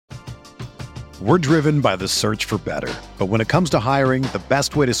We're driven by the search for better. But when it comes to hiring, the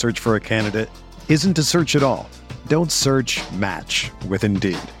best way to search for a candidate isn't to search at all. Don't search, match with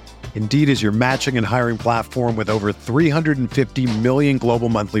Indeed. Indeed is your matching and hiring platform with over 350 million global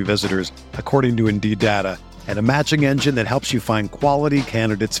monthly visitors, according to Indeed data, and a matching engine that helps you find quality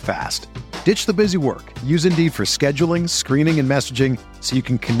candidates fast. Ditch the busy work. Use Indeed for scheduling, screening, and messaging so you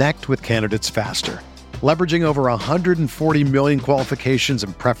can connect with candidates faster. Leveraging over 140 million qualifications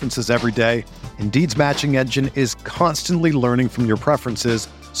and preferences every day, Indeed's matching engine is constantly learning from your preferences,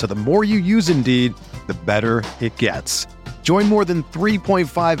 so the more you use Indeed, the better it gets. Join more than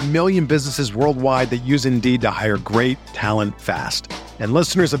 3.5 million businesses worldwide that use Indeed to hire great talent fast. And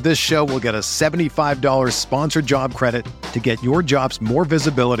listeners of this show will get a $75 sponsored job credit to get your jobs more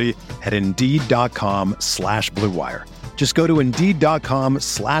visibility at Indeed.com/Blue Wire. Just go to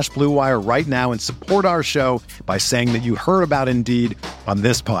Indeed.com/Blue Wire right now and support our show by saying that you heard about Indeed on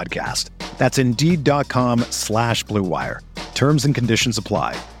this podcast. That's Indeed.com/Blue Wire. Terms and conditions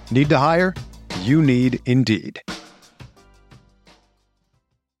apply. Need to hire? You need Indeed.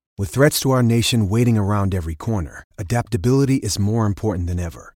 With threats to our nation waiting around every corner, adaptability is more important than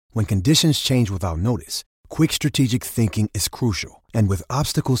ever. When conditions change without notice, quick strategic thinking is crucial. And with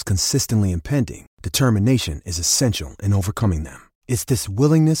obstacles consistently impending, determination is essential in overcoming them. It's this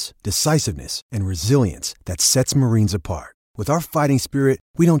willingness, decisiveness, and resilience that sets Marines apart. With our fighting spirit,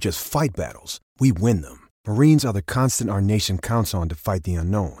 we don't just fight battles, we win them. Marines are the constant our nation counts on to fight the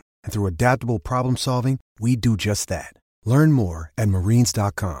unknown. And through adaptable problem solving, we do just that. Learn more at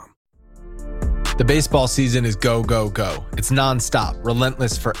Marines.com. The baseball season is go, go, go. It's nonstop,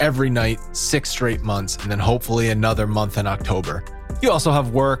 relentless for every night, 6 straight months, and then hopefully another month in October. You also have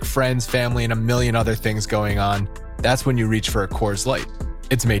work, friends, family, and a million other things going on. That's when you reach for a Coors Light.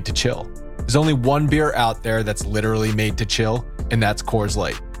 It's made to chill. There's only one beer out there that's literally made to chill, and that's Coors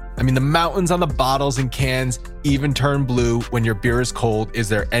Light. I mean, the mountains on the bottles and cans even turn blue when your beer is cold. Is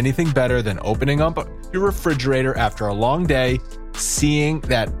there anything better than opening up your refrigerator after a long day, seeing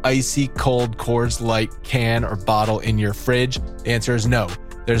that icy cold Coors Light can or bottle in your fridge? The answer is no.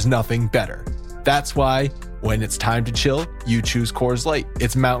 There's nothing better. That's why when it's time to chill, you choose Coors Light.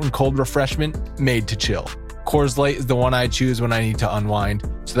 It's mountain cold refreshment made to chill. Coors Light is the one I choose when I need to unwind.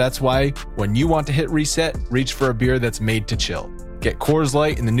 So that's why when you want to hit reset, reach for a beer that's made to chill. Get Coors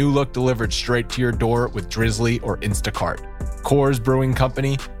Light in the new look delivered straight to your door with Drizzly or Instacart. Coors Brewing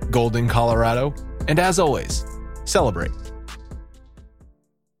Company, Golden, Colorado. And as always, celebrate.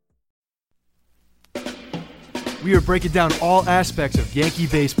 We are breaking down all aspects of Yankee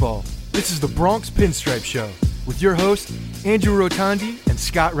baseball. This is the Bronx Pinstripe Show with your hosts, Andrew Rotondi and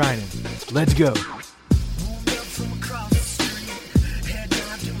Scott Reinen. Let's go.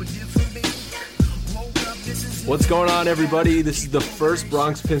 What's going on, everybody? This is the first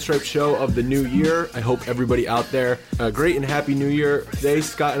Bronx Pinstripe Show of the new year. I hope everybody out there a great and happy new year. Today,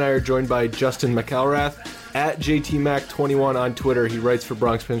 Scott and I are joined by Justin McElrath at JTMac21 on Twitter. He writes for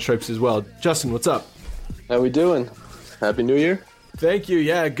Bronx Pinstripes as well. Justin, what's up? How we doing? Happy New Year. Thank you.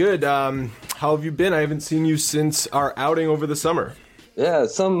 Yeah, good. How have you been? I haven't seen you since our outing over the summer. Yeah,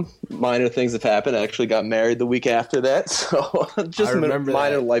 some minor things have happened. I actually got married the week after that, so just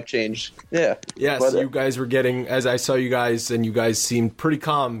minor life change. Yeah. Yeah, so you guys were getting, as I saw you guys, and you guys seemed pretty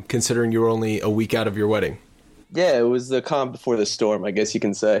calm considering you were only a week out of your wedding. Yeah, it was the calm before the storm, I guess you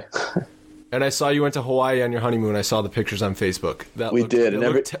can say. And I saw you went to Hawaii on your honeymoon. I saw the pictures on Facebook. We did. It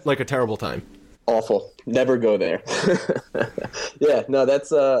looked like a terrible time. Awful. Never go there. Yeah, no,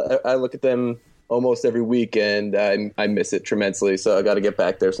 that's, I look at them almost every week, and I miss it tremendously, so I got to get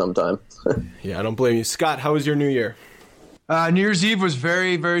back there sometime. Yeah, I don't blame you. Scott, how was your New Year? New Year's Eve was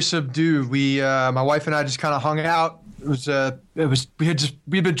very, very subdued. We, my wife and I, just kind of hung out.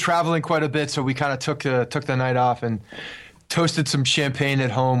 We'd been traveling quite a bit, so we kind of took the night off and toasted some champagne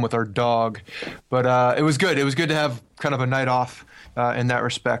at home with our dog. But it was good. It was good to have kind of a night off in that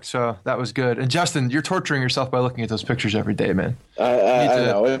respect. So that was good. And Justin, you're torturing yourself by looking at those pictures every day, man. I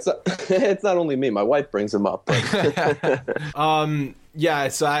know. It's not only me. My wife brings them up. Yeah,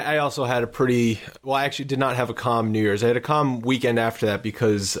 so I also had I actually did not have a calm New Year's. I had a calm weekend after that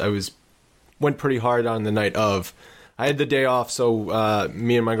because I went pretty hard on the night of. I had the day off, so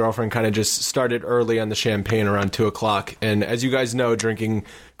me and my girlfriend kind of just started early on the champagne around 2 o'clock. And as you guys know, drinking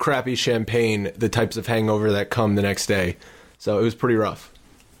crappy champagne, the types of hangover that come the next day. So it was pretty rough.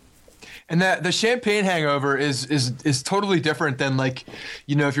 And that the champagne hangover is totally different than, like,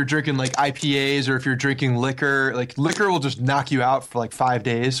 you know, if you're drinking like IPAs or if you're drinking liquor. Like, liquor will just knock you out for like 5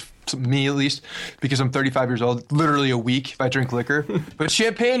 days me at least, because I'm 35 years old, literally a week if I drink liquor. But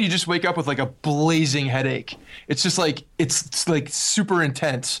champagne, you just wake up with like a blazing headache. It's just like it's like super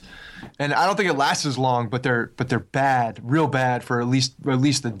intense, and I don't think it lasts as long. But they're bad, real bad for at least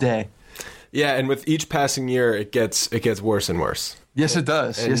a day. Yeah, and with each passing year, it gets worse and worse. Yes, it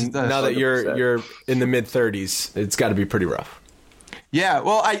does. And yes, it does. Now that 100%. you're in the mid-30s, it's got to be pretty rough. Yeah,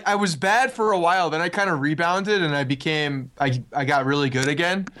 well, I was bad for a while, then I kind of rebounded, and I got really good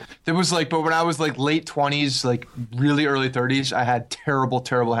again. It was like, but when I was like late 20s, like really early 30s, I had terrible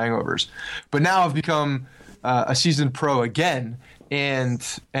hangovers. But now I've become a seasoned pro again, and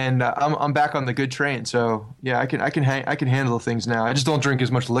I'm back on the good train. So yeah, I can handle things now. I just don't drink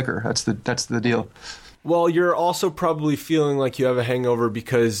as much liquor. That's the deal. Well, you're also probably feeling like you have a hangover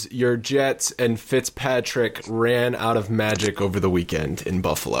because your Jets and Fitzpatrick ran out of magic over the weekend in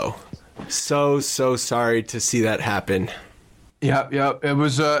Buffalo. So sorry to see that happen. Yeah. It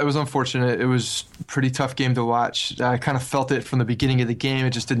was unfortunate. It was a pretty tough game to watch. I kind of felt it from the beginning of the game.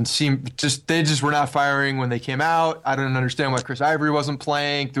 It just didn't seem they just were not firing when they came out. I didn't understand why Chris Ivory wasn't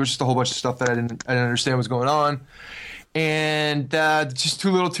playing. There was just a whole bunch of stuff that I didn't understand what was going on, and just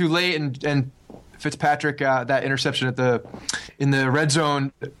too little, too late, and Fitzpatrick, that interception in the red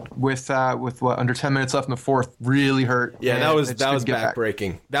zone with what, under 10 minutes left in the fourth really hurt. Yeah, that was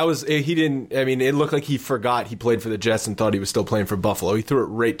backbreaking. That was he didn't. I mean, it looked like he forgot he played for the Jets and thought he was still playing for Buffalo. He threw it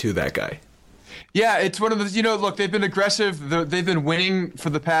right to that guy. Yeah, it's one of the, look, they've been aggressive. They've been winning for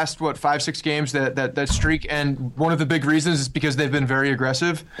the past, 5-6 games, that streak. And one of the big reasons is because they've been very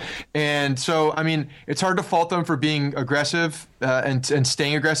aggressive. And so, I mean, it's hard to fault them for being aggressive and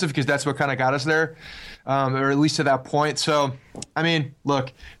staying aggressive, because that's what kind of got us there, or at least to that point. So, I mean,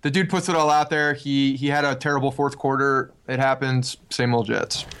 look, the dude puts it all out there. He had a terrible fourth quarter. It happens. Same old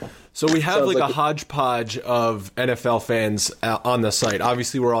Jets. So we have like a hodgepodge of NFL fans on the site.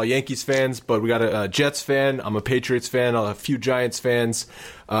 Obviously, we're all Yankees fans, but we got a Jets fan. I'm a Patriots fan. A few Giants fans.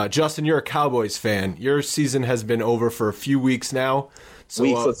 Justin, you're a Cowboys fan. Your season has been over for a few weeks now. So,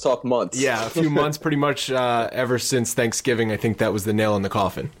 weeks, let's talk months. Yeah, a few months, pretty much ever since Thanksgiving. I think that was the nail in the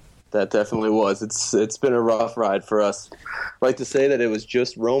coffin. That definitely was. It's been a rough ride for us. I like to say that it was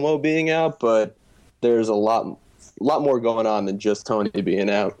just Romo being out, but there's a lot more going on than just Tony being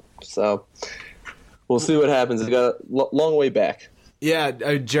out. So we'll see what happens. It's got a long way back. Yeah,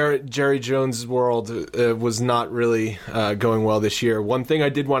 Jerry Jones' world was not really going well this year. One thing I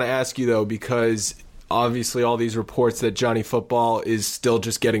did want to ask you, though, because obviously all these reports that Johnny Football is still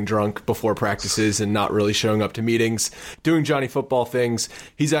just getting drunk before practices and not really showing up to meetings, doing Johnny Football things.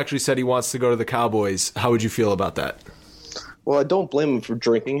 He's actually said he wants to go to the Cowboys. How would you feel about that? Well, I don't blame him for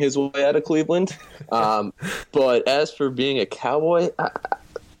drinking his way out of Cleveland. But as for being a Cowboy,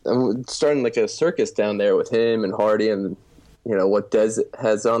 I'm starting like a circus down there with him and Hardy and, what Dez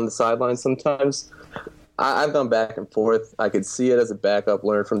has on the sidelines sometimes. I've gone back and forth. I could see it as a backup,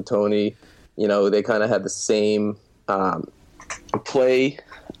 learn from Tony. They kind of had the same play,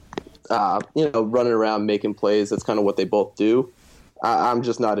 running around making plays. That's kind of what they both do. I'm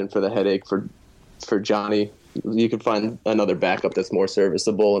just not in for the headache for Johnny. You can find another backup that's more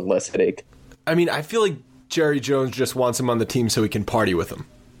serviceable and less headache. I mean, I feel like Jerry Jones just wants him on the team so he can party with him.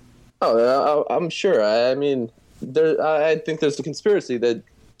 Oh, I'm sure. I mean, I think there's a conspiracy that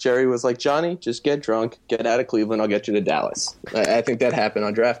Jerry was like, Johnny, just get drunk, get out of Cleveland, I'll get you to Dallas. I think that happened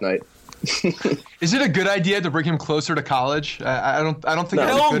on draft night. Is it a good idea to bring him closer to college? I don't think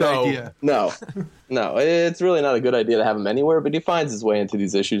it's a good idea. No, it's really not a good idea to have him anywhere, but he finds his way into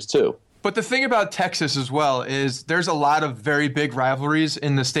these issues too. But the thing about Texas as well is there's a lot of very big rivalries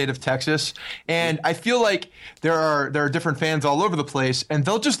in the state of Texas, and I feel like there are different fans all over the place, and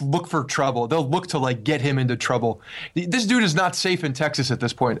they'll just look for trouble. They'll look to like get him into trouble. This dude is not safe in Texas at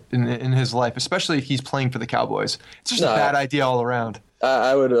this point in his life, especially if he's playing for the Cowboys. It's just a bad idea all around.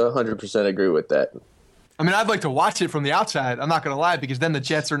 I would 100% agree with that. I mean, I'd like to watch it from the outside. I'm not going to lie, because then the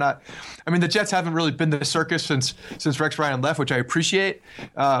Jets are not. I mean, the Jets haven't really been the circus since Rex Ryan left, which I appreciate.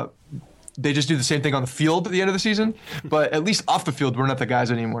 They just do the same thing on the field at the end of the season, but at least off the field, we're not the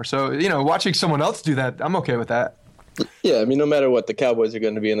guys anymore. So, watching someone else do that, I'm okay with that. Yeah, I mean, no matter what, the Cowboys are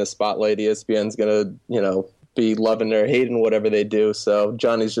going to be in the spotlight. ESPN's going to, be loving or hating whatever they do. So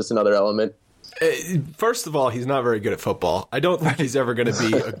Johnny's just another element. First of all, he's not very good at football. I don't think he's ever going to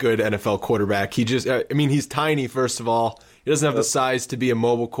be a good NFL quarterback. He's tiny, first of all. He doesn't have the size to be a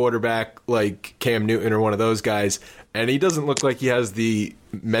mobile quarterback like Cam Newton or one of those guys. And he doesn't look like he has the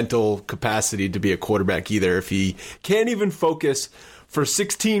mental capacity to be a quarterback either. If he can't even focus for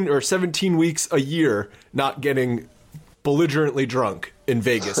 16 or 17 weeks a year, not getting belligerently drunk in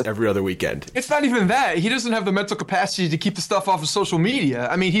Vegas every other weekend. It's not even that. He doesn't have the mental capacity to keep the stuff off of social media.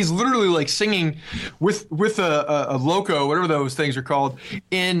 I mean, he's literally like singing with a loco, whatever those things are called,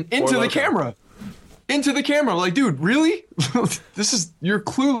 into the camera. Into the camera. Like, dude, really? You're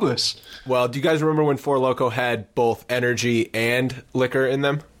clueless. Well, do you guys remember when Four Loko had both energy and liquor in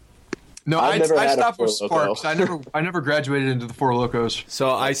them? No, I stopped with Sparks. I never graduated into the Four Locos. So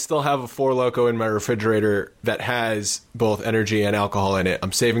I still have a Four Loko in my refrigerator that has both energy and alcohol in it.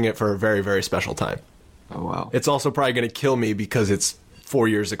 I'm saving it for a very, very special time. Oh, wow. It's also probably going to kill me because it's 4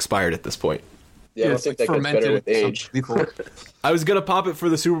 years expired at this point. Yeah, I don't think that gets better with age. I was going to pop it for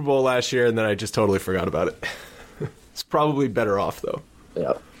the Super Bowl last year, and then I just totally forgot about it. It's probably better off, though.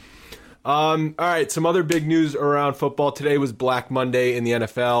 Yeah. All right, some other big news around football. Today was Black Monday in the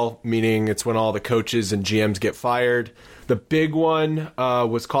NFL, meaning it's when all the coaches and GMs get fired. The big one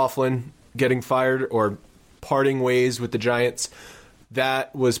was Coughlin getting fired or parting ways with the Giants.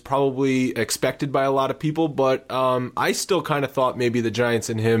 That was probably expected by a lot of people, but I still kind of thought maybe the Giants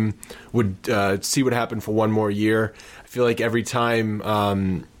and him would see what happened for one more year. I feel like every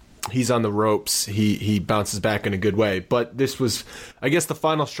time he's on the ropes, he bounces back in a good way. But this was, I guess, the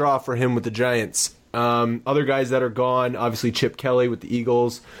final straw for him with the Giants. Other guys that are gone, obviously Chip Kelly with the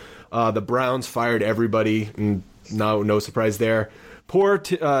Eagles. The Browns fired everybody, and no surprise there. Poor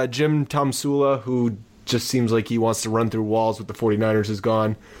Jim Tomsula, who just seems like he wants to run through walls with the 49ers, is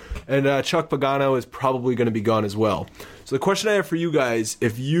gone. And Chuck Pagano is probably going to be gone as well. So the question I have for you guys,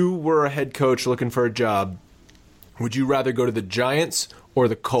 if you were a head coach looking for a job, would you rather go to the Giants or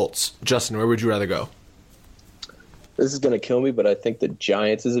the Colts? Justin, where would you rather go? This is going to kill me, but I think the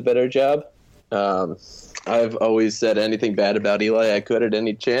Giants is a better job. I've always said anything bad about Eli I could at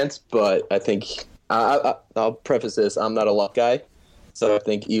any chance, but I think I'll preface this. I'm not a luck guy, so I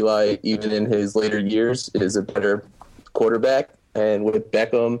think Eli, even in his later years, is a better quarterback. And with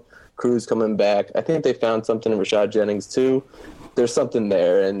Beckham, Cruz coming back, I think they found something in Rashad Jennings too. There's something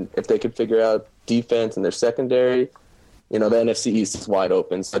there, and if they could figure out defense in their secondary, the NFC East is wide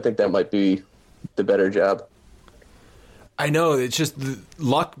open. So I think that might be the better job. I know, it's just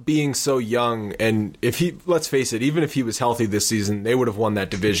Luck being so young, and let's face it, even if he was healthy this season, they would have won that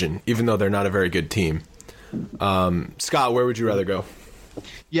division, even though they're not a very good team. Scott, where would you rather go?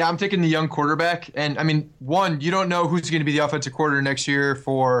 Yeah, I'm taking the young quarterback. And, I mean, one, you don't know who's going to be the offensive coordinator next year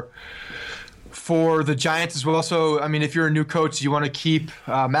for the Giants as well. So, I mean, if you're a new coach, you want to keep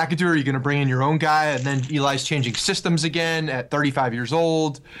McAdoo, are you going to bring in your own guy? And then Eli's changing systems again at 35 years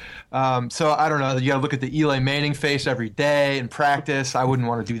old. So, I don't know. You got to look at the Eli Manning face every day in practice. I wouldn't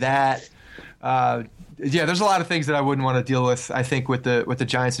want to do that. Yeah, there's a lot of things that I wouldn't want to deal with, I think, with the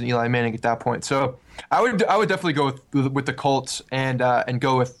Giants and Eli Manning at that point. So I would definitely go with the Colts and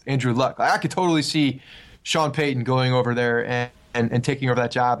go with Andrew Luck. I could totally see Sean Payton going over there and taking over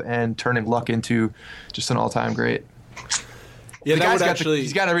that job and turning Luck into just an all-time great. Yeah,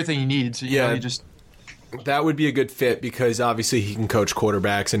 he's got everything he needs. That would be a good fit because obviously he can coach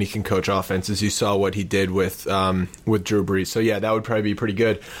quarterbacks and he can coach offenses. You saw what he did with Drew Brees. So, yeah, that would probably be pretty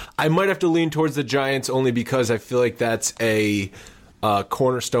good. I might have to lean towards the Giants only because I feel like that's a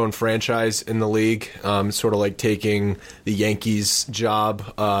cornerstone franchise in the league, sort of like taking the Yankees'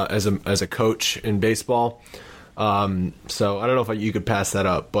 job as a coach in baseball. So I don't know if you could pass that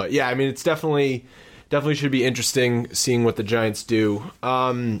up. But, yeah, I mean, it's definitely should be interesting seeing what the Giants do.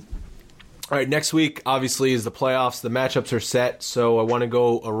 All right, next week, obviously, is the playoffs. The matchups are set, so I want to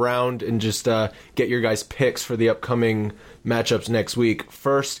go around and just get your guys' picks for the upcoming matchups next week.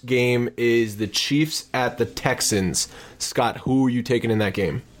 First game is the Chiefs at the Texans. Scott, who are you taking in that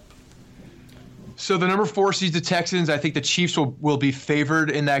game? So the number 4 seeds, the Texans. I think the Chiefs will be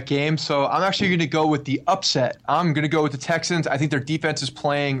favored in that game. So I'm actually going to go with the upset. I'm going to go with the Texans. I think their defense is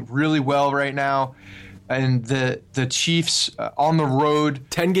playing really well right now. And the Chiefs on the road,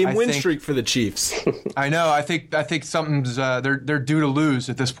 10-game win streak for the Chiefs. I know. I think something's they're due to lose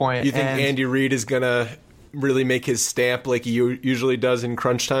at this point. You think Andy Reid is gonna really make his stamp like he usually does in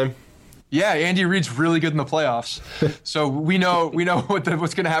crunch time? Yeah, Andy Reid's really good in the playoffs, so we know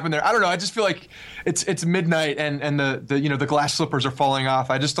what's going to happen there. I don't know. I just feel like it's midnight and the glass slippers are falling off.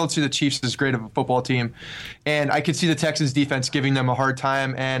 I just don't see the Chiefs as great of a football team, and I could see the Texans defense giving them a hard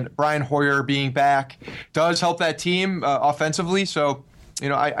time. And Brian Hoyer being back does help that team offensively. So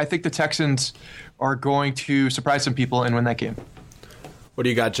I think the Texans are going to surprise some people and win that game. What do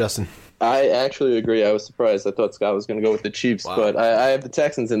you got, Justin? I actually agree. I was surprised. I thought Scott was going to go with the Chiefs, wow. But I have the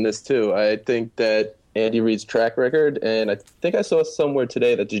Texans in this too. I think that Andy Reid's track record, and I think I saw somewhere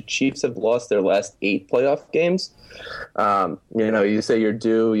today that the Chiefs have lost their last 8 playoff games. You say you're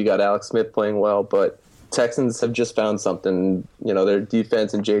due. You got Alex Smith playing well, but Texans have just found something. You know, their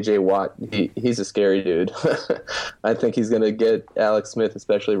defense and J.J. Watt, he's a scary dude. I think he's going to get Alex Smith,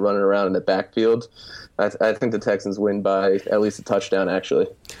 especially running around in the backfield. I think the Texans win by at least a touchdown, actually.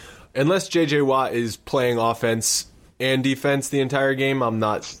 Unless J.J. Watt is playing offense and defense the entire game, I'm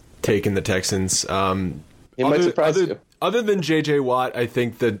not taking the Texans. He might surprise you. Other than J.J. Watt, I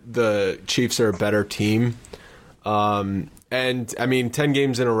think that the Chiefs are a better team. And, I mean, 10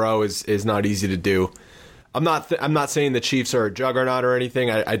 games in a row is not easy to do. I'm not saying the Chiefs are a juggernaut or anything.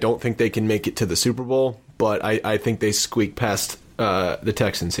 I don't think they can make it to the Super Bowl, but I think they squeak past the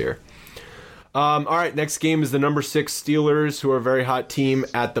Texans here. All right, next game is the number 6 Steelers, who are a very hot team,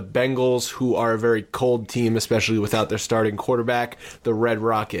 at the Bengals, who are a very cold team, especially without their starting quarterback, the Red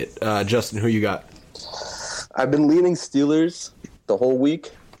Rocket. Justin, who you got? I've been leaning Steelers the whole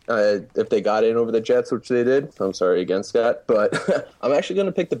week. If they got in over the Jets, which they did, I'm sorry again, Scott, but I'm actually going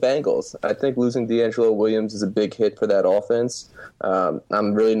to pick the Bengals. I think losing D'Angelo Williams is a big hit for that offense.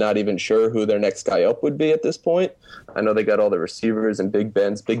 I'm really not even sure who their next guy up would be at this point. I know they got all the receivers and Big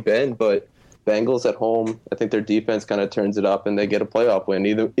Ben, but Bengals at home, I think their defense kind of turns it up and they get a playoff win,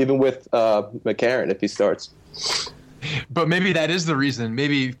 even with McCarron if he starts. But maybe that is the reason.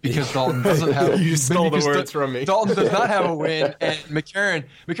 Maybe because Dalton doesn't have. You stole the words from me. Dalton does not have a win, and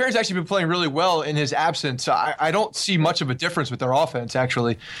McCarron's actually been playing really well in his absence. So I don't see much of a difference with their offense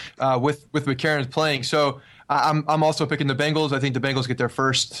actually, with McCarron's playing. So I'm also picking the Bengals. I think the Bengals get their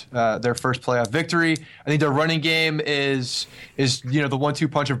first playoff victory. I think their running game is the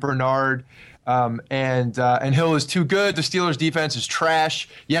 1-2 punch of Bernard. And Hill is too good. The Steelers' defense is trash.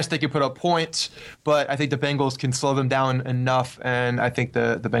 Yes, they can put up points, but I think the Bengals can slow them down enough, and I think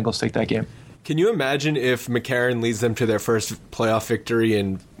the Bengals take that game. Can you imagine if McCarron leads them to their first playoff victory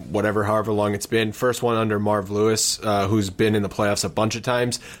in however long it's been? First one under Marv Lewis, who's been in the playoffs a bunch of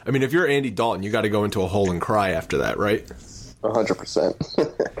times. I mean, if you're Andy Dalton, you got to go into a hole and cry after that, right? 100%.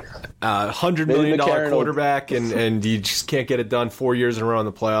 $100 million quarterback, and you just can't get it done 4 years in a row in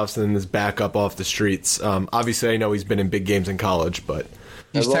the playoffs, and then is back up off the streets. Obviously, I know he's been in big games in college, but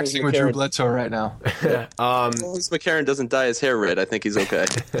he's texting with Drew Bledsoe right now. As long as McCarron doesn't dye his hair red, I think he's okay.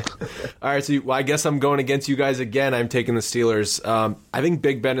 All right, so I guess I'm going against you guys again. I'm taking the Steelers. I think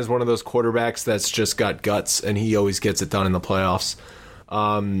Big Ben is one of those quarterbacks that's just got guts, and he always gets it done in the playoffs.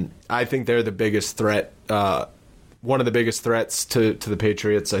 I think they're the biggest threat. One of the biggest threats to the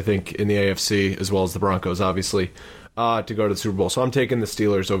Patriots, I think, in the AFC, as well as the Broncos, obviously, to go to the Super Bowl. So I'm taking the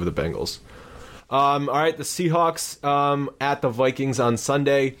Steelers over the Bengals. All right, the Seahawks at the Vikings on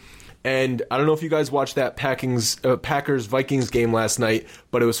Sunday. And I don't know if you guys watched that Packers-Vikings game last night,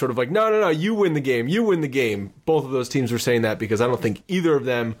 but it was sort of like, no, you win the game. Both of those teams were saying that because I don't think either of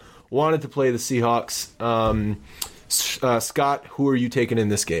them wanted to play the Seahawks. Scott, who are you taking in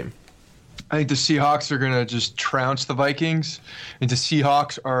this game? I think the Seahawks are going to just trounce the Vikings. And the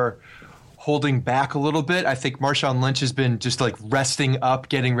Seahawks are holding back a little bit. I think Marshawn Lynch has been just like resting up,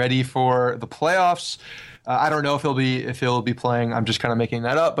 getting ready for the playoffs. I don't know if he'll be playing. I'm just kind of making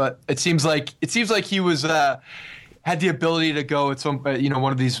that up, but it seems like he was had the ability to go at some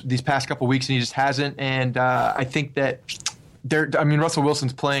one of these past couple weeks, and he just hasn't. And I think that Russell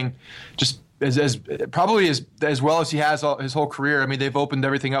Wilson's playing just probably as well as he has his whole career. I mean, they've opened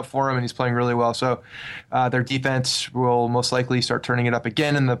everything up for him, and he's playing really well. So their defense will most likely start turning it up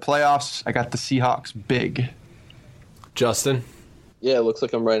again in the playoffs. I got the Seahawks big. Justin? Yeah, it looks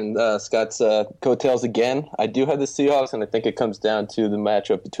like I'm riding Scott's coattails again. I do have the Seahawks, and I think it comes down to the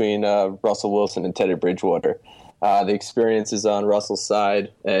matchup between Russell Wilson and Teddy Bridgewater. The experience is on Russell's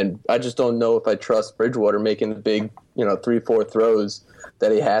side, and I just don't know if I trust Bridgewater making the big 3-4 throws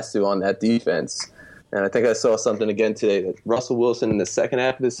that he has to on that defense. And I think I saw something again today that Russell Wilson in the second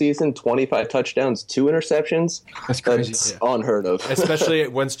half of the season, 25 touchdowns, 2 interceptions. That's crazy. That's unheard of. Especially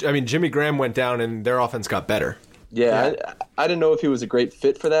Jimmy Graham went down and their offense got better. Yeah. I didn't know if he was a great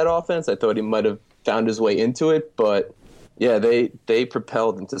fit for that offense. I thought he might have found his way into it, but yeah, they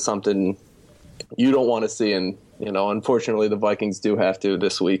propelled into something you don't want to see. And unfortunately, the Vikings do have to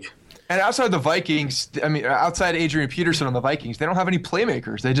this week. And outside the Vikings, outside Adrian Peterson on the Vikings, they don't have any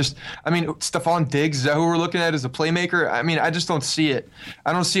playmakers. Stephon Diggs, is that who we're looking at as a playmaker? I just don't see it.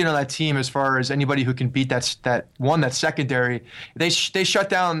 I don't see it on that team as far as anybody who can beat that secondary. They shut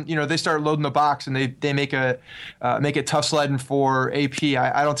down, they start loading the box, and they make it tough sledding for AP.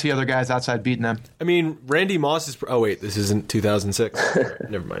 I don't see other guys outside beating them. Randy Moss is – oh, wait, this isn't 2006.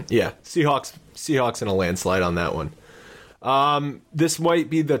 Never mind. Yeah, Seahawks in a landslide on that one. This might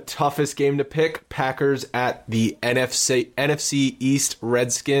be the toughest game to pick. Packers at the NFC East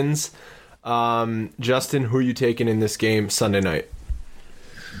Redskins. Justin, who are you taking in this game Sunday night?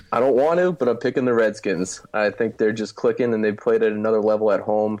 I don't want to, but I'm picking the Redskins. I think they're just clicking, and they played at another level at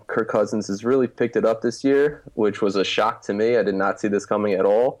home. Kirk Cousins has really picked it up this year, which was a shock to me. I did not see this coming at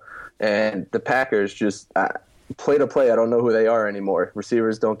all. And the Packers just play to play. I don't know who they are anymore.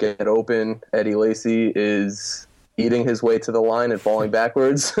 Receivers don't get open. Eddie Lacy is eating his way to the line and falling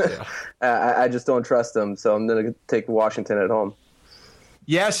backwards. Yeah. I just don't trust him, so I'm going to take Washington at home.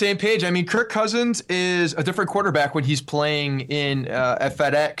 Yeah, same page. I mean, Kirk Cousins is a different quarterback when he's playing in at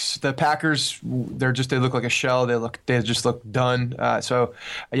FedEx. The Packers, they look like a shell. They just look done. So,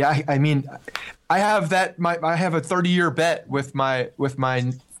 yeah, I mean, I have a 30-year bet with my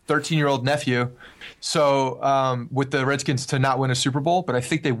 13-year-old nephew. So, with the Redskins to not win a Super Bowl, but I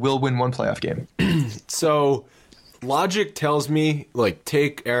think they will win one playoff game. So, logic tells me,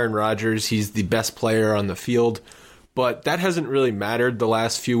 take Aaron Rodgers. He's the best player on the field. But that hasn't really mattered the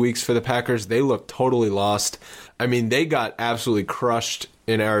last few weeks for the Packers. They look totally lost. I mean, they got absolutely crushed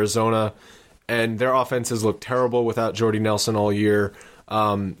in Arizona, and their offenses looked terrible without Jordy Nelson all year.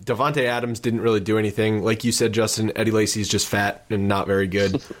 Devontae Adams didn't really do anything. Like you said, Justin, Eddie Lacy's just fat and not very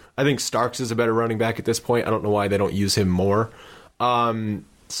good. I think Starks is a better running back at this point. I don't know why they don't use him more. I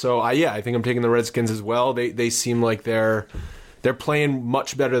think I'm taking the Redskins as well. They seem like they're playing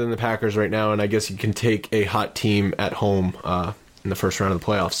much better than the Packers right now, and I guess you can take a hot team at home in the first round of the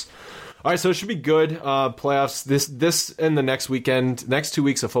playoffs. All right, so it should be good. Playoffs this and the next weekend. Next 2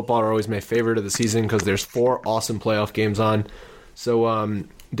 weeks of football are always my favorite of the season because there's 4 awesome playoff games on. So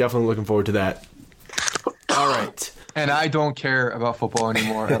definitely looking forward to that. All right. And I don't care about football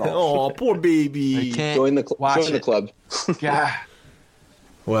anymore at all. Oh, poor baby. Join the club. Yeah.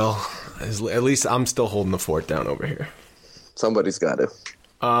 Well, at least I'm still holding the fort down over here. Somebody's got to.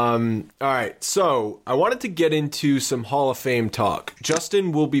 All right, so I wanted to get into some Hall of Fame talk.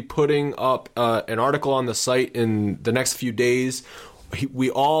 Justin will be putting up an article on the site in the next few days.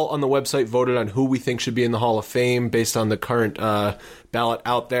 We all on the website voted on who we think should be in the Hall of Fame based on the current ballot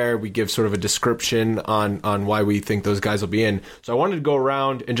out there. We give sort of a description on why we think those guys will be in. So I wanted to go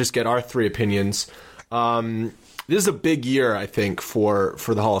around and just get our 3 opinions. This is a big year, I think, for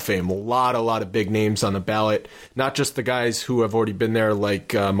the Hall of Fame. A lot of big names on the ballot. Not just the guys who have already been there, like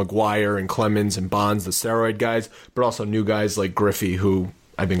McGuire and Clemens and Bonds, the steroid guys, but also new guys like Griffey, who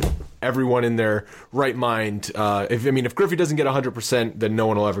I think everyone in their right mind. If Griffey doesn't get 100%, then no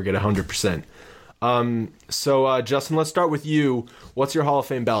one will ever get 100%. So Justin, let's start with you. What's your Hall of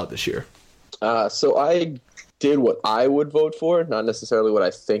Fame ballot this year? So I did what I would vote for, not necessarily what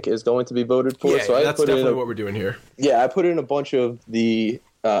I think is going to be voted for. Yeah, so that's definitely what we're doing here. Yeah, I put in a bunch of the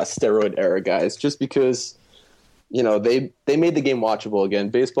steroid era guys just because, they made the game watchable again.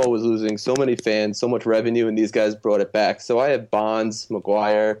 Baseball was losing so many fans, so much revenue, and these guys brought it back. So I have Bonds,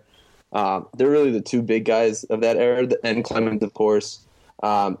 McGuire. They're really the 2 big guys of that era, and Clemens, of course.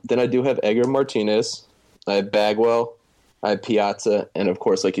 Then I do have Edgar Martinez. I have Bagwell. I have Piazza. And, of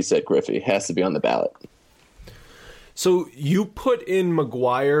course, like you said, Griffey has to be on the ballot. So you put in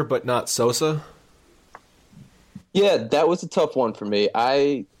McGuire but not Sosa? Yeah, that was a tough one for me.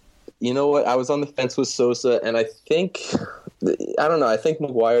 You know what? I was on the fence with Sosa, and I think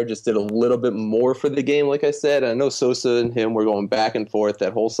McGuire just did a little bit more for the game, like I said. I know Sosa and him were going back and forth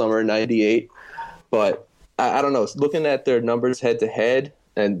that whole summer in '98, but I don't know. Looking at their numbers head-to-head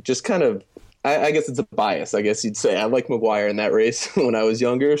and just kind of, I guess it's a bias, I guess you'd say. I like McGuire in that race when I was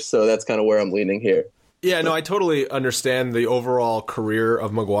younger, so that's kind of where I'm leaning here. Yeah, no, I totally understand the overall career of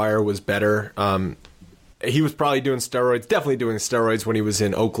McGuire was better. He was probably definitely doing steroids when he was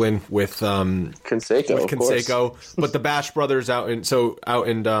in Oakland with Canseco. But the Bash brothers out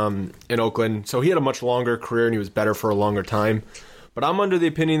in Oakland, so he had a much longer career and he was better for a longer time. But I'm under the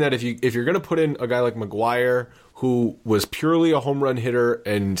opinion that if you're going to put in a guy like McGuire, who was purely a home run hitter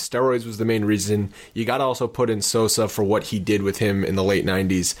and steroids was the main reason, you got to also put in Sosa for what he did with him in the late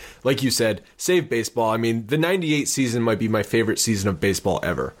 90s. Like you said, save baseball. I mean, the 98 season might be my favorite season of baseball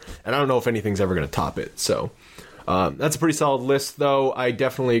ever. And I don't know if anything's ever going to top it. So that's a pretty solid list, though. I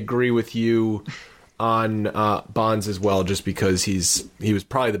definitely agree with you on Bonds as well, just because he was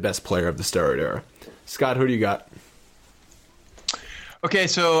probably the best player of the steroid era. Scott, who do you got? Okay,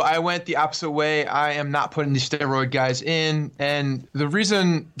 so I went the opposite way. I am not putting these steroid guys in, and the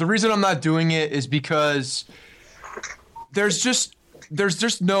reason I'm not doing it is because there's just there's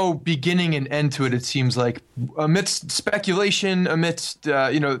just no beginning and end to it. It seems like amidst speculation, amidst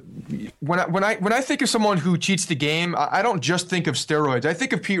when I think of someone who cheats the game, I don't just think of steroids. I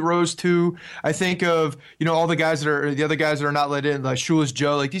think of Pete Rose too. I think of all the other guys that are not let in, like Shoeless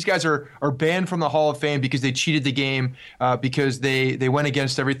Joe. Like these guys are banned from the Hall of Fame because they cheated the game, because they went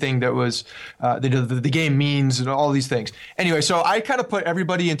against everything that was the game means and all these things. Anyway, so I kind of put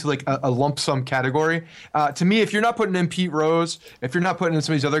everybody into like a lump sum category. To me, if you're not putting in Pete Rose, if you're not putting in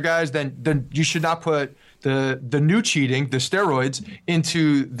some of these other guys, then you should not put the new cheating, the steroids,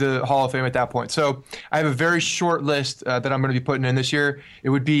 into the Hall of Fame at that point. So I have a very short list that I'm going to be putting in this year. It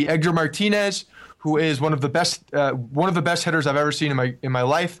would be Edgar Martinez, who is one of the best hitters I've ever seen in my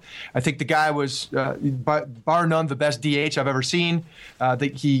life. I think the guy was bar none the best DH I've ever seen.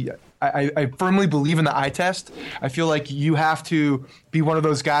 I firmly believe in the eye test. I feel like you have to be one of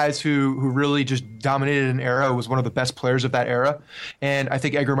those guys who really just dominated an era, was one of the best players of that era. And I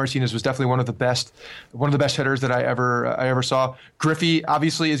think Edgar Martinez was definitely one of the best hitters that I ever saw. Griffey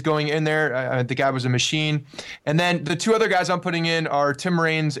obviously is going in there. The guy was a machine. And then the two other guys I'm putting in are Tim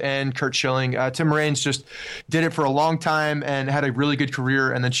Raines and Curt Schilling. Tim Raines just did it for a long time and had a really good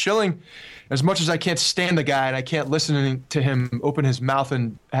career. And then Schilling, as much as I can't stand the guy and I can't listen to him open his mouth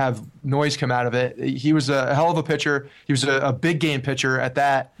and have noise come out of it, he was a hell of a pitcher. He was a big game pitcher at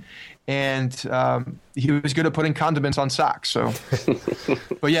that, and he was good at putting condiments on socks. So,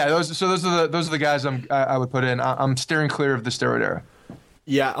 but yeah, those are the guys I would put in. I'm steering clear of the steroid era.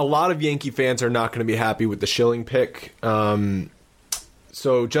 Yeah, a lot of Yankee fans are not going to be happy with the Schilling pick.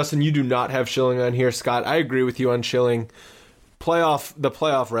 So Justin, you do not have Schilling on here. Scott, I agree with you on Schilling. The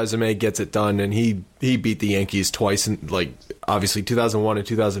playoff resume gets it done, and he beat the Yankees twice, in, like, obviously 2001 and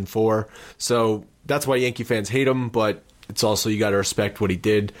 2004. So that's why Yankee fans hate him, but it's also, you got to respect what he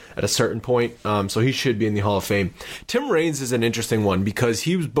did at a certain point. So he should be in the Hall of Fame. Tim Raines is an interesting one because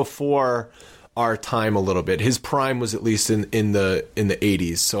he was before our time a little bit. His prime was at least in the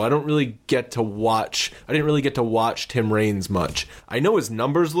 80s. So I didn't really get to watch Tim Raines much. I know his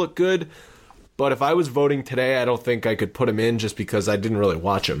numbers look good, but if I was voting today, I don't think I could put him in just because I didn't really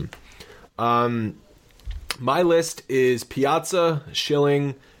watch him. My list is Piazza,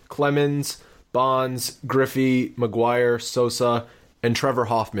 Schilling, Clemens, Bonds, Griffey, McGuire, Sosa, and Trevor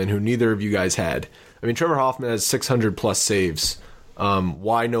Hoffman, who neither of you guys had. I mean, Trevor Hoffman has 600-plus saves.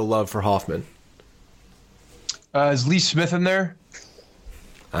 Why no love for Hoffman? Is Lee Smith in there?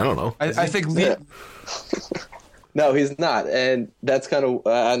 I don't know. I think Lee... Yeah. No, he's not, and that's kind of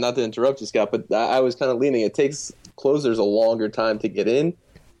not to interrupt you, Scott, but I was kind of leaning. It takes closers a longer time to get in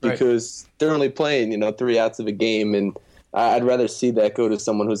because they're only playing 3 outs of a game, and I'd rather see that go to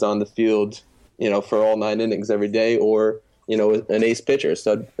someone who's on the field, for all 9 innings every day, or an ace pitcher,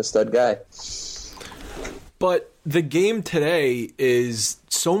 a stud guy. But the game today is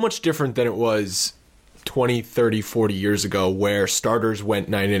so much different than it was 20, 30, 40 years ago, where starters went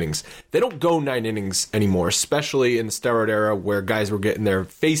 9 innings. They don't go 9 innings anymore, especially in the steroid era where guys were getting their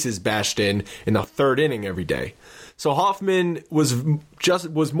faces bashed in the 3rd inning every day. So Hoffman was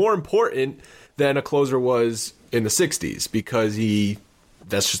more important than a closer was in the 60s because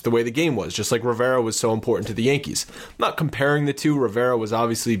that's just the way the game was, just like Rivera was so important to the Yankees. I'm not comparing the two. Rivera was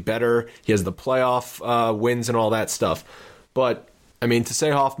obviously better. He has the playoff wins and all that stuff. But I mean, to say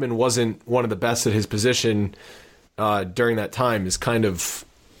Hoffman wasn't one of the best at his position during that time is kind of,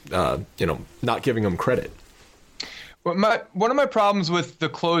 not giving him credit. Well, one of my problems with the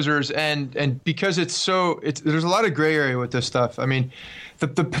closers, and because there's a lot of gray area with this stuff. I mean, the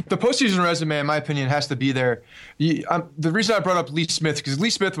postseason resume, in my opinion, has to be there. The reason I brought up Lee Smith because Lee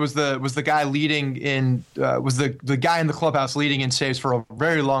Smith was the guy leading in was the guy in the clubhouse leading in saves for a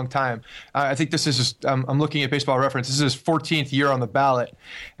very long time. I think this is just I'm looking at Baseball Reference. This is his 14th year on the ballot,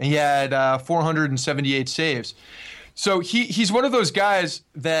 and he had 478 saves. So he's one of those guys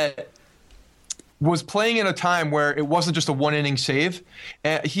that was playing in a time where it wasn't just a 1-inning save.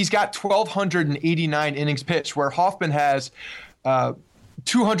 He's got 1,289 innings pitched, where Hoffman has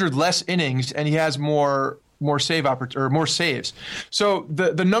 200 less innings, and he has more saves. So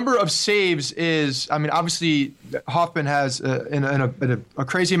the number of saves is, I mean, obviously Hoffman has a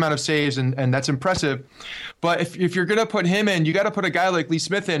crazy amount of saves, and that's impressive. But if you're going to put him in, you got to put a guy like Lee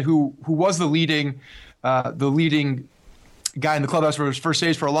Smith in, who was the leading guy in the clubhouse for his first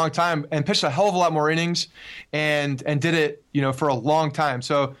saves for a long time, and pitched a hell of a lot more innings, and did it for a long time.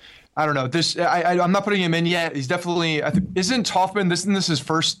 So I don't know. I'm not putting him in yet. He's definitely isn't Hoffman. Isn't this his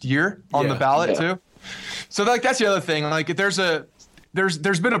first year on the ballot too? So that's the other thing. Like there's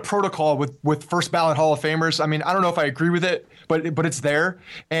been a protocol with first ballot Hall of Famers. I mean, I don't know if I agree with it, but it's there,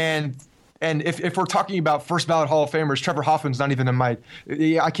 and And if we're talking about first ballot Hall of Famers, Trevor Hoffman's not even I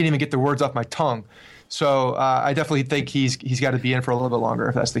can't even get the words off my tongue. So I definitely think he's got to be in for a little bit longer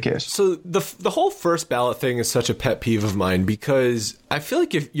if that's the case. So the whole first ballot thing is such a pet peeve of mine because I feel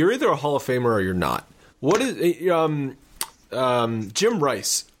like if you're either a Hall of Famer or you're not. What is Jim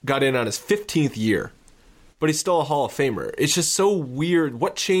Rice got in on his 15th year, but he's still a Hall of Famer. It's just so weird.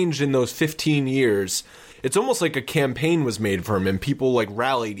 What changed in those 15 years? It's almost like a campaign was made for him, and people like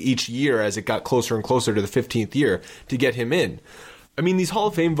rallied each year as it got closer and closer to the 15th year to get him in. I mean, these Hall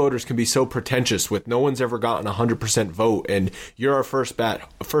of Fame voters can be so pretentious with no one's ever gotten a 100% vote, and you're a first ballot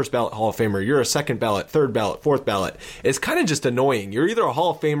Hall of Famer, you're a second ballot, third ballot, fourth ballot. It's kind of just annoying. You're either a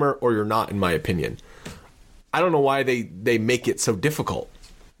Hall of Famer or you're not, in my opinion. I don't know why they make it so difficult.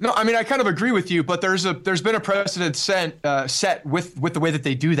 No, I mean, I kind of agree with you, but there's been a precedent set with the way that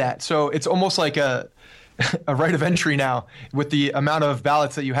they do that. So it's almost like a right of entry now with the amount of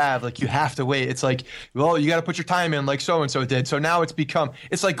ballots that you have. Like, you have to wait. It's like, well, you got to put your time in like so-and-so did. So now it's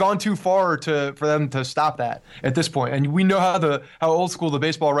like gone too far for them to stop that at this point. And we know how old school the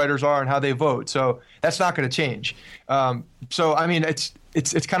baseball writers are and how they vote. So that's not going to change. So, I mean,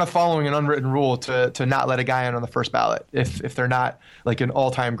 it's kind of following an unwritten rule to not let a guy in on the first ballot if they're not like an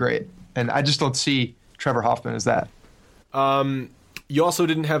all-time great. And I just don't see Trevor Hoffman as that. You also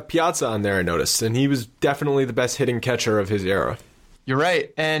didn't have Piazza on there, I noticed, and he was definitely the best hitting catcher of his era. You're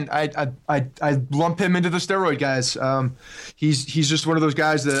right, and I lump him into the steroid guys. He's just one of those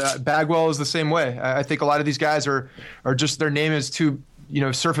guys that Bagwell is the same way. I think a lot of these guys are just, their name is too,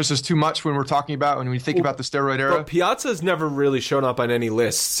 surfaces too much when we think about the steroid era. But Piazza's never really shown up on any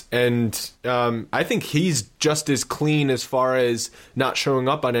lists, and I think he's just as clean as far as not showing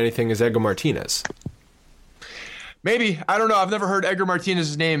up on anything as Edgar Martinez. Maybe. I don't know. I've never heard Edgar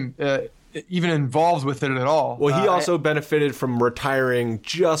Martinez's name even involved with it at all. Well, he also benefited from retiring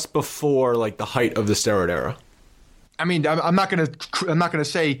just before like the height of the steroid era. I mean, I'm not gonna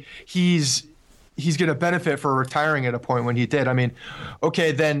say he's gonna benefit for retiring at a point when he did. I mean,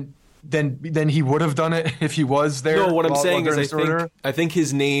 okay, then he would have done it if he was there. No, what I'm saying is I think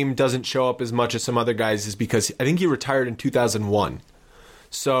his name doesn't show up as much as some other guys is because I think he retired in 2001.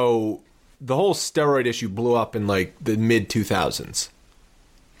 So the whole steroid issue blew up in like the mid 2000s.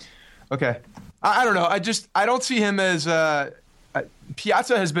 Okay, I don't know. I don't see him as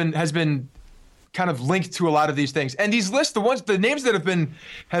Piazza has been kind of linked to a lot of these things. And these lists, the names that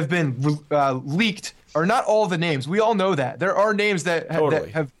have been leaked are not all the names. We all know that there are names that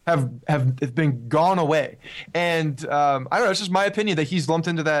have been gone away. And I don't know. It's just my opinion that he's lumped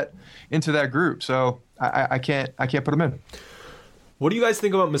into that group. So I can't put him in. What do you guys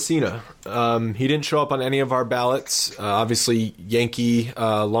think about Messina? He didn't show up on any of our ballots. Obviously, Yankee,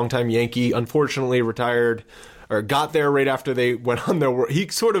 longtime Yankee, unfortunately retired or got there right after they went on their. He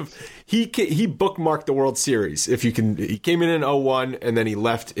bookmarked the World Series. He came in 2001 and then he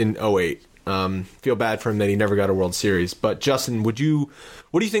left in 2008. Feel bad for him that he never got a World Series. But Justin, what do you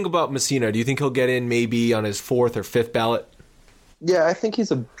think about Messina? Do you think he'll get in maybe on his fourth or fifth ballot? Yeah, I think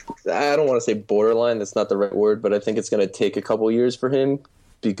he's I don't want to say borderline, that's not the right word, but I think it's going to take a couple years for him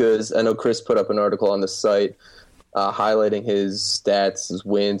because I know Chris put up an article on the site highlighting his stats, his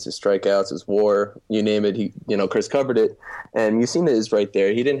wins, his strikeouts, his WAR, you name it. Chris covered it, and Messina is right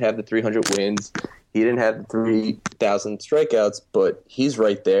there. He didn't have the 300 wins. He didn't have the 3,000 strikeouts, but he's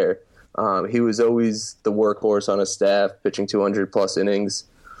right there. He was always the workhorse on his staff, pitching 200-plus innings.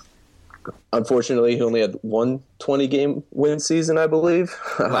 Unfortunately, he only had one 20-game win season, I believe.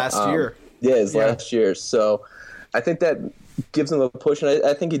 Last year. Yeah, last year. So I think that gives him a push, and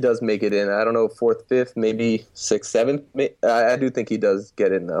I think he does make it in. I don't know, fourth, fifth, maybe sixth, seventh. I do think he does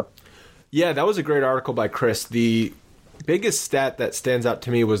get in, though. Yeah, that was a great article by Chris. The biggest stat that stands out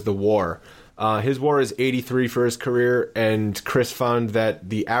to me was the WAR. His WAR is 83 for his career, and Chris found that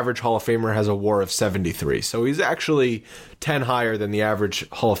the average Hall of Famer has a WAR of 73. So he's actually 10 higher than the average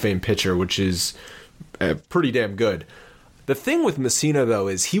Hall of Fame pitcher, which is pretty damn good. The thing with Messina, though,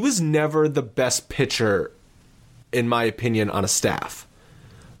 is he was never the best pitcher, in my opinion, on a staff.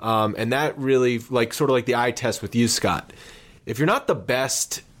 And that really, sort of like the eye test with you, Scott. If you're not the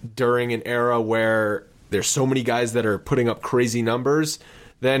best during an era where there's so many guys that are putting up crazy numbers,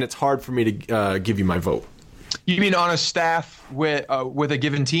 then it's hard for me to give you my vote. You mean on a staff with a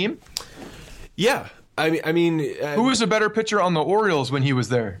given team? Yeah. I mean who was a better pitcher on the Orioles when he was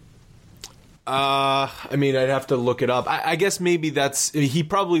there? I'd have to look it up. I guess maybe he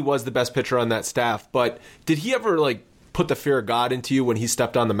probably was the best pitcher on that staff, but did he ever put the fear of God into you when he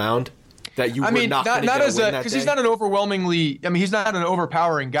stepped on the mound? that you I were mean, not going to get a win that because day? he's not an overwhelmingly. I mean, he's not an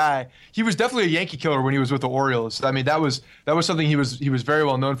overpowering guy. He was definitely a Yankee killer when he was with the Orioles. I mean, that was something he was very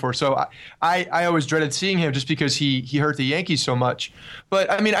well known for. So I always dreaded seeing him just because he hurt the Yankees so much.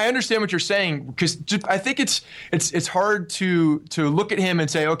 But I mean, I understand what you're saying, because I think it's hard to look at him and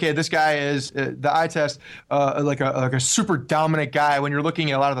say, okay, this guy is the eye test like a super dominant guy. When you're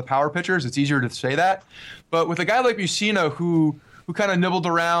looking at a lot of the power pitchers, it's easier to say that. But with a guy like Mussina, who kind of nibbled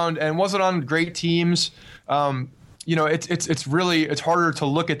around and wasn't on great teams, it's harder to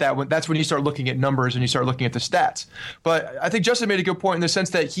look at that. That's when you start looking at numbers and you start looking at the stats. But I think Justin made a good point in the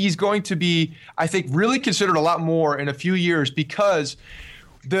sense that he's going to be, I think, really considered a lot more in a few years, because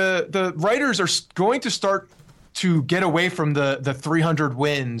the writers are going to start to get away from the 300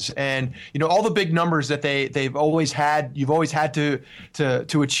 wins and all the big numbers that you've always had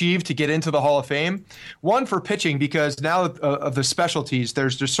to achieve to get into the Hall of Fame. One, for pitching, because now of the specialties,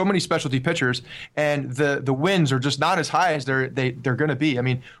 there's so many specialty pitchers, and the wins are just not as high as they're going to be. I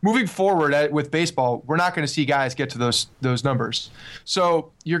mean, moving forward with baseball, we're not going to see guys get to those numbers.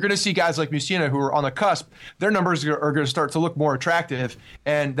 So you're going to see guys like Mussina, who are on the cusp. Their numbers are going to start to look more attractive,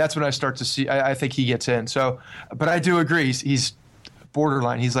 and that's when I start to see. I think he gets in. So. But I do agree. He's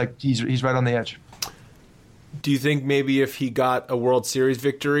borderline. He's right on the edge. Do you think maybe if he got a World Series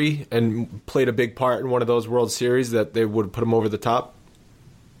victory and played a big part in one of those World Series that they would put him over the top?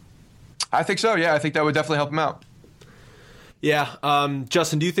 I think so, yeah. I think that would definitely help him out. Yeah.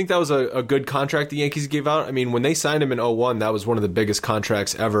 Justin, do you think that was a good contract the Yankees gave out? I mean, when they signed him in 2001, that was one of the biggest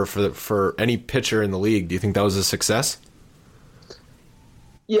contracts ever for any pitcher in the league. Do you think that was a success?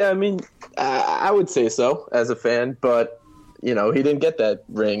 Yeah, I mean, I would say so as a fan, but, he didn't get that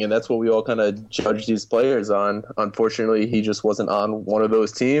ring, and that's what we all kind of judge these players on. Unfortunately, he just wasn't on one of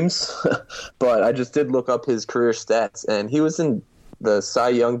those teams. But I just did look up his career stats, and he was in the Cy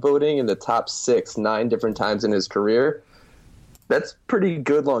Young voting in the top 9 different times in his career. That's pretty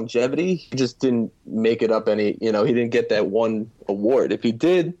good longevity. He just didn't make it up any, he didn't get that one award. If he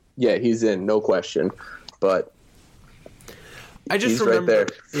did, yeah, he's in, no question. But he's right there.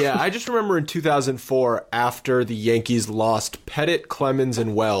 Yeah, I just remember in 2004, after the Yankees lost Pettit, Clemens,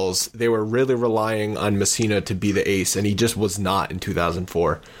 and Wells, they were really relying on Mussina to be the ace, and he just was not in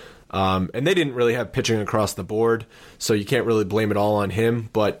 2004. And they didn't really have pitching across the board, so you can't really blame it all on him.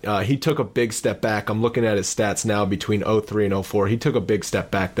 But he took a big step back. I'm looking at his stats now between 03 and 04. He took a big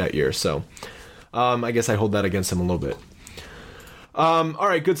step back that year, so I guess I hold that against him a little bit. All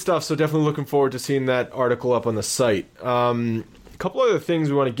right, good stuff. So definitely looking forward to seeing that article up on the site. A couple other things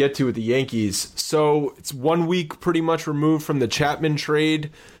we want to get to with the Yankees. So it's 1 week pretty much removed from the Chapman trade.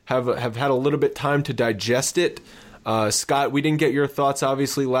 Have had a little bit time to digest it. Scott, we didn't get your thoughts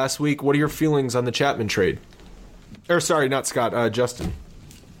obviously last week. What are your feelings on the Chapman trade? Or sorry, not Scott, Justin.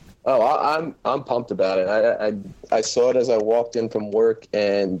 Oh, I'm pumped about it. I saw it as I walked in from work,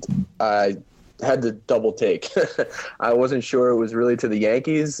 and I had to double take. I wasn't sure it was really to the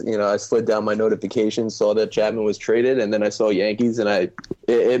Yankees. I slid down my notifications, saw that Chapman was traded, and then I saw Yankees, and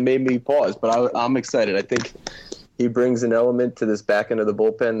it made me pause. But I'm excited. I think he brings an element to this back end of the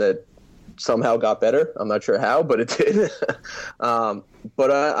bullpen that somehow got better. I'm not sure how, but it did.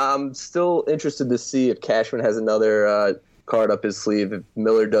 But I'm still interested to see if Cashman has another card up his sleeve. If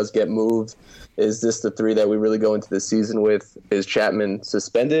Miller does get moved, is this the 3 that we really go into the season with? Is Chapman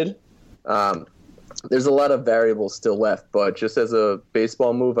suspended? There's a lot of variables still left, but just as a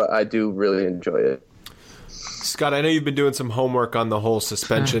baseball move, I do really enjoy it. Scott, I know you've been doing some homework on the whole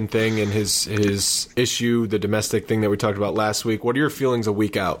suspension thing and his issue, the domestic thing that we talked about last week. What are your feelings a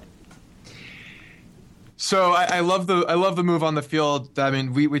week out? So I love the move on the field. I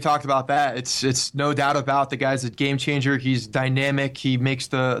mean, we talked about that. It's no doubt about the guy's a game changer. He's dynamic. He makes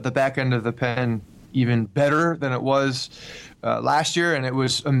the back end of the pen even better than it was last year, and it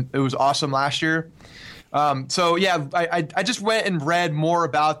was awesome last year. So yeah, I just went and read more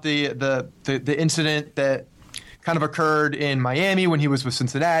about the incident that kind of occurred in Miami when he was with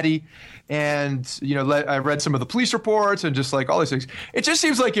Cincinnati, and I read some of the police reports and just like all these things. It just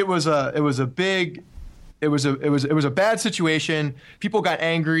seems like it was a bad situation. People got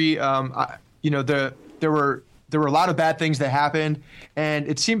angry. There were a lot of bad things that happened, and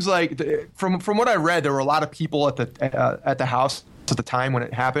it seems like from what I read, there were a lot of people at the house at the time when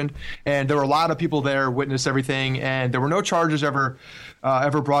it happened, and there were a lot of people there, witnessed everything, and there were no charges ever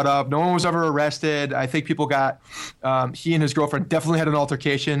brought up. No one was ever arrested. I think people got he and his girlfriend definitely had an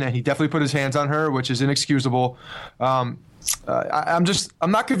altercation, and he definitely put his hands on her, which is inexcusable. I'm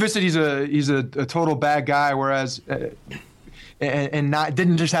not convinced that he's a total bad guy, whereas and not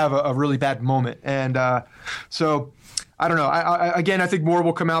didn't just have a really bad moment. And so I don't know. Again, I think more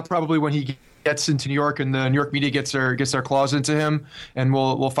will come out probably when he gets into New York and the New York media gets their claws into him, and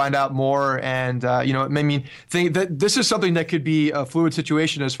we'll find out more. And think that this is something that could be a fluid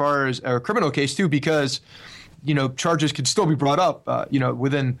situation as far as a criminal case too, because charges could still be brought up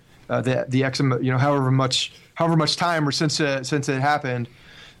within the X however much time or since it happened.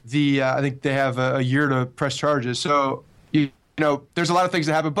 I think they have a year to press charges. So there's a lot of things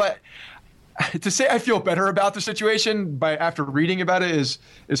that happen, but to say I feel better about the situation after reading about it is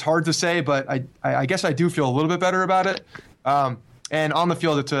hard to say, but I guess I do feel a little bit better about it. And on the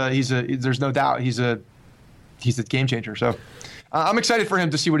field, there's no doubt he's a game changer. So I'm excited for him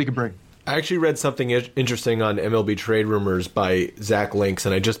to see what he can bring. I actually read something interesting on MLB Trade Rumors by Zach Links,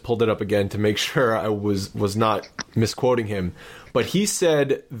 and I just pulled it up again to make sure I was not misquoting him. But he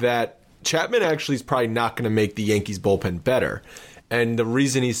said that Chapman actually is probably not going to make the Yankees bullpen better. And the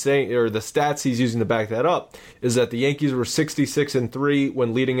reason he's saying, or the stats he's using to back that up, is that the Yankees were 66-3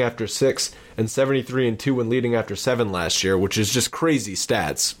 when leading after 6 and 73-2 when leading after 7 last year, which is just crazy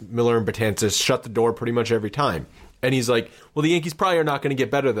stats. Miller and Betances shut the door pretty much every time. And he's like, well, the Yankees probably are not going to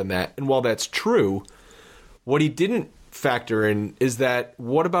get better than that. And while that's true, what he didn't factor in is that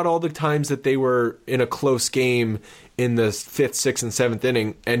what about all the times that they were in a close game in the 5th, 6th, and 7th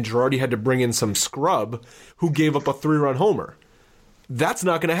inning, and Girardi had to bring in some scrub who gave up a 3-run homer? That's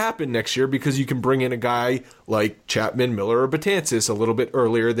not going to happen next year because you can bring in a guy like Chapman, Miller, or Betances a little bit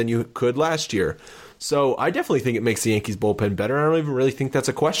earlier than you could last year. So I definitely think it makes the Yankees bullpen better. I don't even really think that's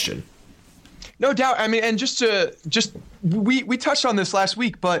a question. No doubt. I mean, and we touched on this last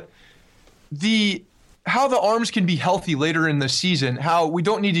week, but how the arms can be healthy later in the season, how we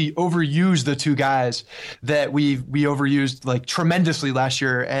don't need to overuse the two guys that we overused like tremendously last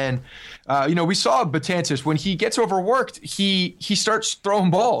year. And, we saw Betances when he gets overworked, he starts throwing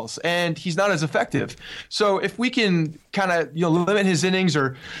balls and he's not as effective. So if we can kind of, limit his innings,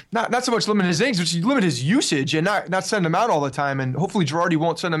 or not so much limit his innings, but limit his usage and not send him out all the time. And hopefully Girardi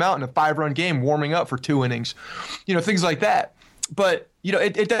won't send him out in a 5-run game warming up for 2 innings, things like that. But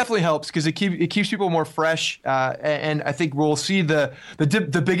it definitely helps because it keeps people more fresh, and I think we'll see the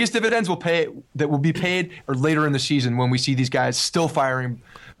biggest dividends will be paid or later in the season when we see these guys still firing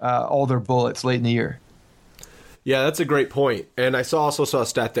all their bullets late in the year. Yeah, that's a great point. And I also saw a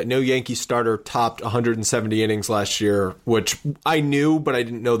stat that no Yankee starter topped 170 innings last year, which I knew, but I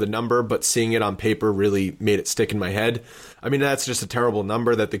didn't know the number. But seeing it on paper really made it stick in my head. I mean, that's just a terrible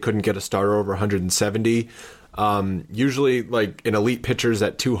number that they couldn't get a starter over 170. Usually like an elite pitcher's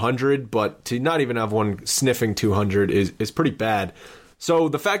at 200, but to not even have one sniffing 200 is pretty bad. So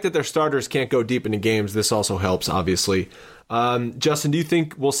the fact that their starters can't go deep into games, this also helps, obviously. Justin, do you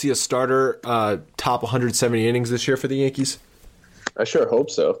think we'll see a starter top 170 innings this year for the Yankees? I sure hope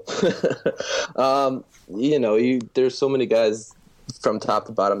so. There's so many guys from top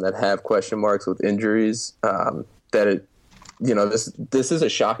to bottom that have question marks with injuries that it. This is a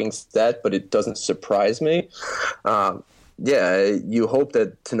shocking stat, but it doesn't surprise me. You hope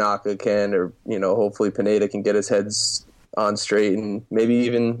that Tanaka can, or hopefully Pineda can get his heads on straight, and maybe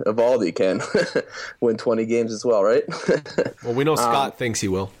even Eovaldi can win 20 games as well, right? Well, we know Scott thinks he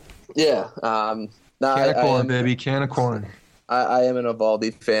will. Yeah. Can of corn, baby. Can of corn. I am an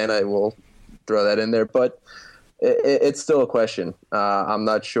Eovaldi fan. I will throw that in there, but it's still a question. I'm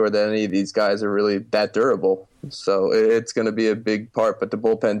not sure that any of these guys are really that durable. So it's going to be a big part, but the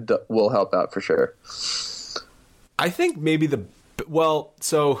bullpen will help out for sure. I think maybe I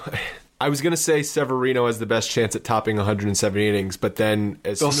was going to say Severino has the best chance at topping 170 innings, but then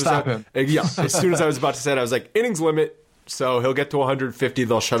as soon as I was about to say it, I was like, innings limit, so he'll get to 150,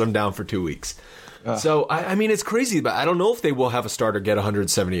 they'll shut him down for 2 weeks. So, I mean, it's crazy, but I don't know if they will have a starter get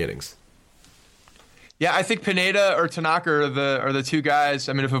 170 innings. Yeah, I think Pineda or Tanaka are the two guys.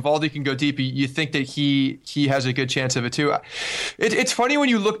 I mean, if Eovaldi can go deep, you think that he has a good chance of it too. It's funny when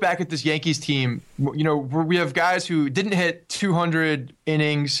you look back at this Yankees team. Where we have guys who didn't hit 200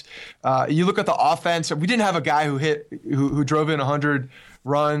 innings. You look at the offense. We didn't have a guy who drove in 100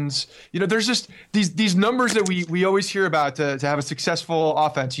 runs. There's just these numbers that we always hear about to have a successful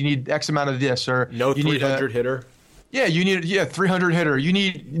offense. You need X amount of this, or no 300 hitter. Yeah, you need 300 hitter.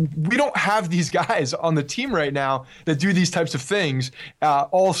 We don't have these guys on the team right now that do these types of things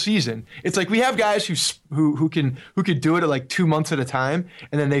all season. It's like we have guys who can do it at like 2 months at a time,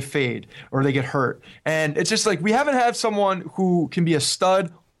 and then they fade or they get hurt. And it's just like we haven't had someone who can be a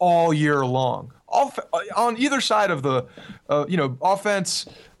stud all year long, on either side of the offense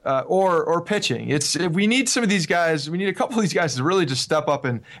or pitching. We need some of these guys. We need a couple of these guys to really just step up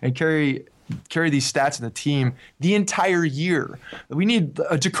and carry these stats in the team the entire year. We need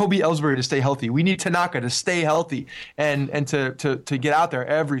Jacoby Ellsbury to stay healthy. We need Tanaka to stay healthy and to get out there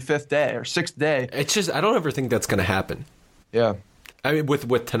every 5th day or 6th day. It's just, I don't ever think that's going to happen. Yeah. I mean,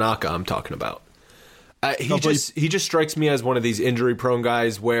 with Tanaka, I'm talking about. He just strikes me as one of these injury-prone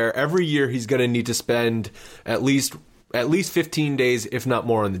guys where every year he's going to need to spend at least 15 days, if not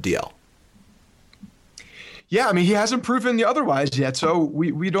more, on the DL. Yeah, I mean, he hasn't proven the otherwise yet, so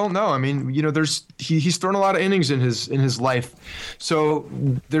we don't know. I mean, he's thrown a lot of innings in his life, so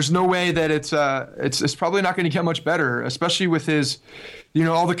there's no way that it's probably not going to get much better, especially with his,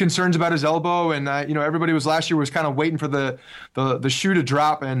 all the concerns about his elbow, and everybody last year was kind of waiting for the shoe to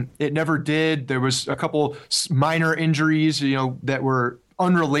drop, and it never did. There was a couple minor injuries, that were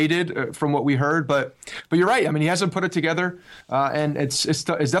unrelated from what we heard, but you're right. I mean, he hasn't put it together, and it's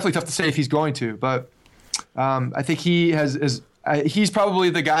definitely tough to say if he's going to, but. I think he's probably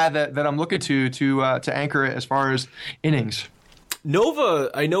the guy that I'm looking to anchor it as far as innings.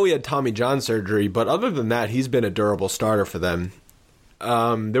 Nova, I know he had Tommy John surgery, but other than that, he's been a durable starter for them.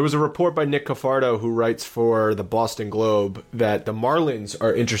 There was a report by Nick Cafardo, who writes for the Boston Globe, that the Marlins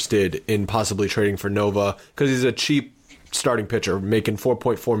are interested in possibly trading for Nova because he's a cheap starting pitcher, making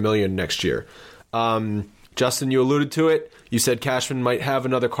 $4.4 million next year. Justin, you alluded to it. You said Cashman might have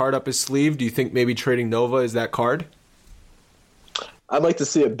another card up his sleeve. Do you think maybe trading Nova is that card? I'd like to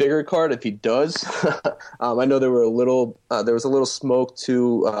see a bigger card if he does. I know there was a little smoke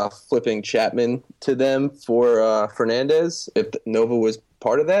to flipping Chapman to them for Fernandez. If Nova was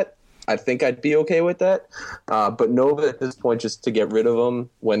part of that, I think I'd be okay with that. But Nova at this point, just to get rid of him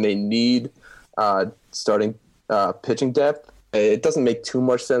when they need starting pitching depth, it doesn't make too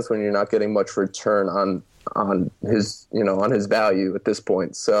much sense when you're not getting much return on his value at this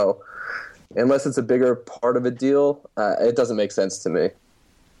point. So unless it's a bigger part of a deal, it doesn't make sense to me.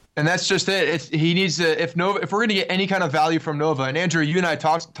 And that's just it. He needs to, if we're going to get any kind of value from Nova, and Andrew, you and I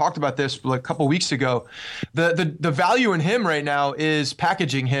talked about this like a couple weeks ago, the value in him right now is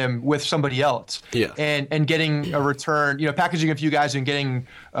packaging him with somebody else, and getting a return. Packaging a few guys and getting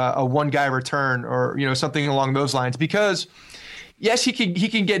a one guy return, or something along those lines. Because yes, he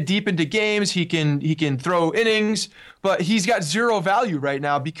can get deep into games. He can throw innings, but he's got zero value right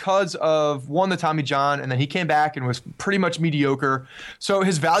now because of the Tommy John, and then he came back and was pretty much mediocre. So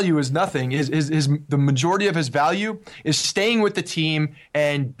his value is nothing. The majority of his value is staying with the team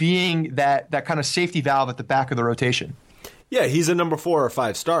and being that kind of safety valve at the back of the rotation. Yeah, he's a number 4 or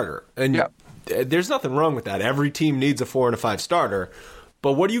 5 starter, and there's nothing wrong with that. Every team needs a 4 and a 5 starter.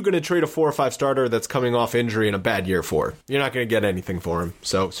 But what are you going to trade a 4 or 5 starter that's coming off injury in a bad year for? You're not going to get anything for him.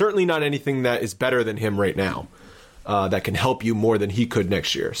 So certainly not anything that is better than him right now, that can help you more than he could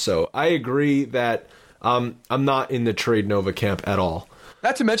next year. So I agree that I'm not in the trade Nova camp at all.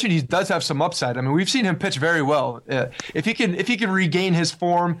 Not to mention he does have some upside. I mean, we've seen him pitch very well. If he can regain his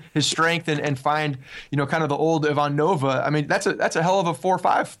form, his strength, and find kind of the old Ivan Nova, I mean that's a hell of a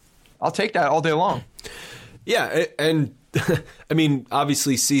 4-5. I'll take that all day long. Yeah, and I mean,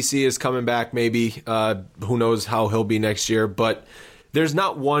 obviously CC is coming back. Maybe who knows how he'll be next year. But there's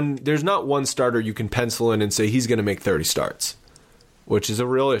not one starter you can pencil in and say he's going to make 30 starts, which is a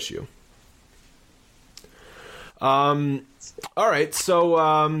real issue. All right,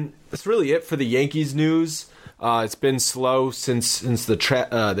 so that's really it for the Yankees news. It's been slow since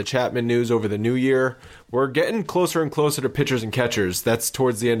the Chapman news over the New Year. We're getting closer and closer to pitchers and catchers. That's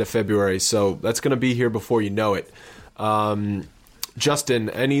towards the end of February, so that's going to be here before you know it. Justin,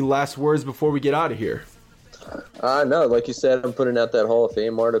 any last words before we get out of here? No, like you said, I'm putting out that Hall of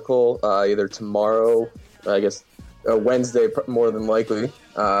Fame article either tomorrow, I guess Wednesday more than likely.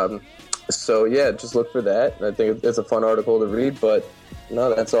 So yeah, just look for that. I think it's a fun article to read, but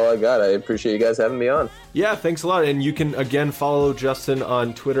no, that's all I got. I appreciate you guys having me on. Yeah, thanks a lot. And you can, again, follow Justin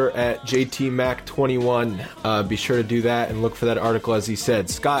on Twitter at JTMac21. Be sure to do that and look for that article, as he said.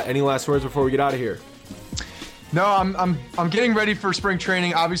 Scott, any last words before we get out of here? No, I'm getting ready for spring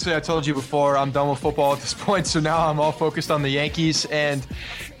training. Obviously, I told you before, I'm done with football at this point, so now I'm all focused on the Yankees. And,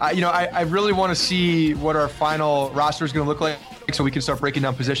 I really want to see what our final roster is going to look like so we can start breaking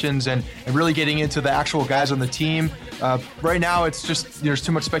down positions and really getting into the actual guys on the team. Right now, it's just there's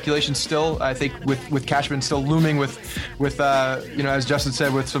too much speculation still. I think with Cashman still looming with as Justin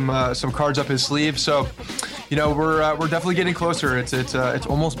said, with some cards up his sleeve. So, we're definitely getting closer. It's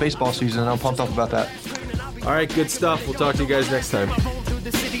almost baseball season, and I'm pumped up about that. All right, good stuff. We'll talk to you guys next time.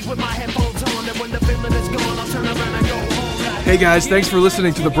 Hey guys, thanks for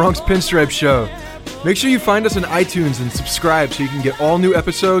listening to the Bronx Pinstripes Show. Make sure you find us on iTunes and subscribe so you can get all new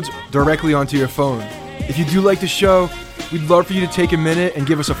episodes directly onto your phone. If you do like the show, We'd love for you to take a minute and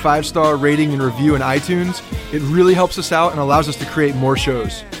give us a 5-star rating and review in iTunes. It really helps us out and allows us to create more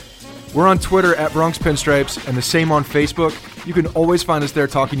shows. We're on Twitter at Bronx Pinstripes and the same on Facebook. You can always find us there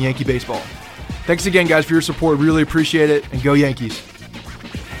talking Yankee baseball. Thanks again, guys, for your support. Really appreciate it, and go Yankees.